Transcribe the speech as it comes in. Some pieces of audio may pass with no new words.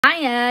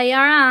Hiya, you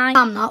alright?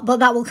 I'm not, but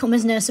that will come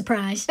as no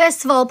surprise.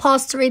 First of all,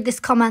 pause to read this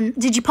comment.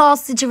 Did you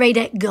pause? Did you read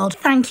it? Good.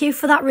 Thank you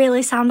for that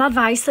really sound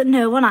advice that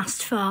no one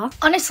asked for.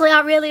 Honestly, I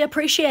really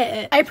appreciate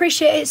it. I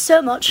appreciate it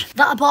so much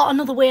that I bought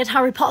another weird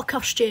Harry Potter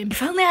costume.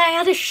 If only I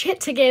had a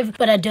shit to give,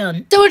 but I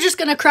don't. So we're just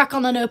gonna crack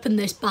on and open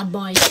this bad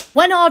boy.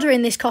 When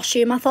ordering this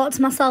costume, I thought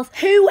to myself,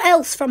 who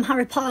else from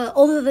Harry Potter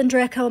other than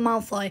Draco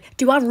Malfoy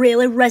do I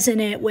really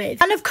resonate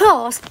with? And of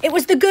course, it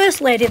was the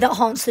ghost lady that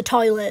haunts the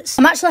toilets.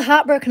 I'm actually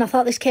heartbroken. I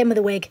thought this came with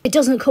a wig. It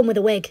doesn't come with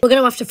a wig. We're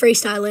gonna have to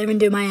freestyle here and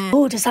do my hair.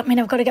 Oh, does that mean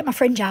I've got to get my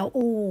fringe out?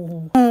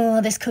 Ooh. Oh,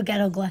 this could get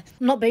ugly.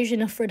 I'm not bougie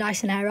enough for a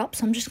Dyson Airwrap,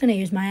 so I'm just gonna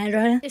use my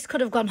hairdryer. This could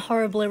have gone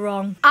horribly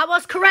wrong. I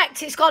was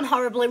correct. It's gone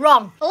horribly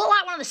wrong. I look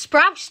like one of the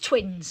Sprouse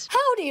twins.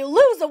 How do you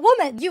lose a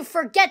woman? You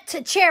forget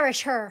to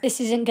cherish her. This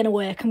isn't gonna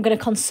work. I'm gonna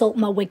consult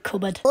my wig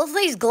cupboard. Love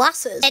these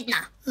glasses.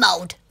 Edna,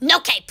 mode, no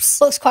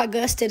capes. Looks quite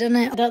ghosted, doesn't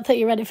it? I don't think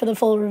you're ready for the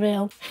full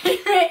reveal. Here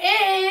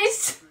it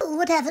is.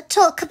 Would ever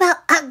talk about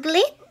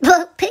ugly,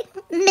 moping,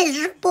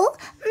 miserable,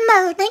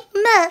 moaning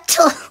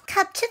Myrtle.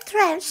 Come to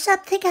throw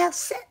something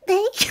else at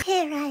me.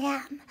 Here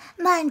I am,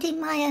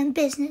 minding my own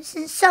business,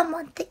 and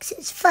someone thinks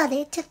it's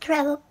funny to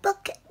throw a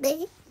book at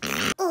me.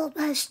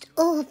 Almost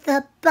all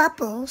the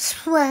bubbles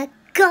were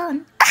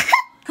gone.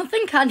 I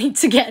think I need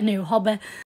to get a new hobby.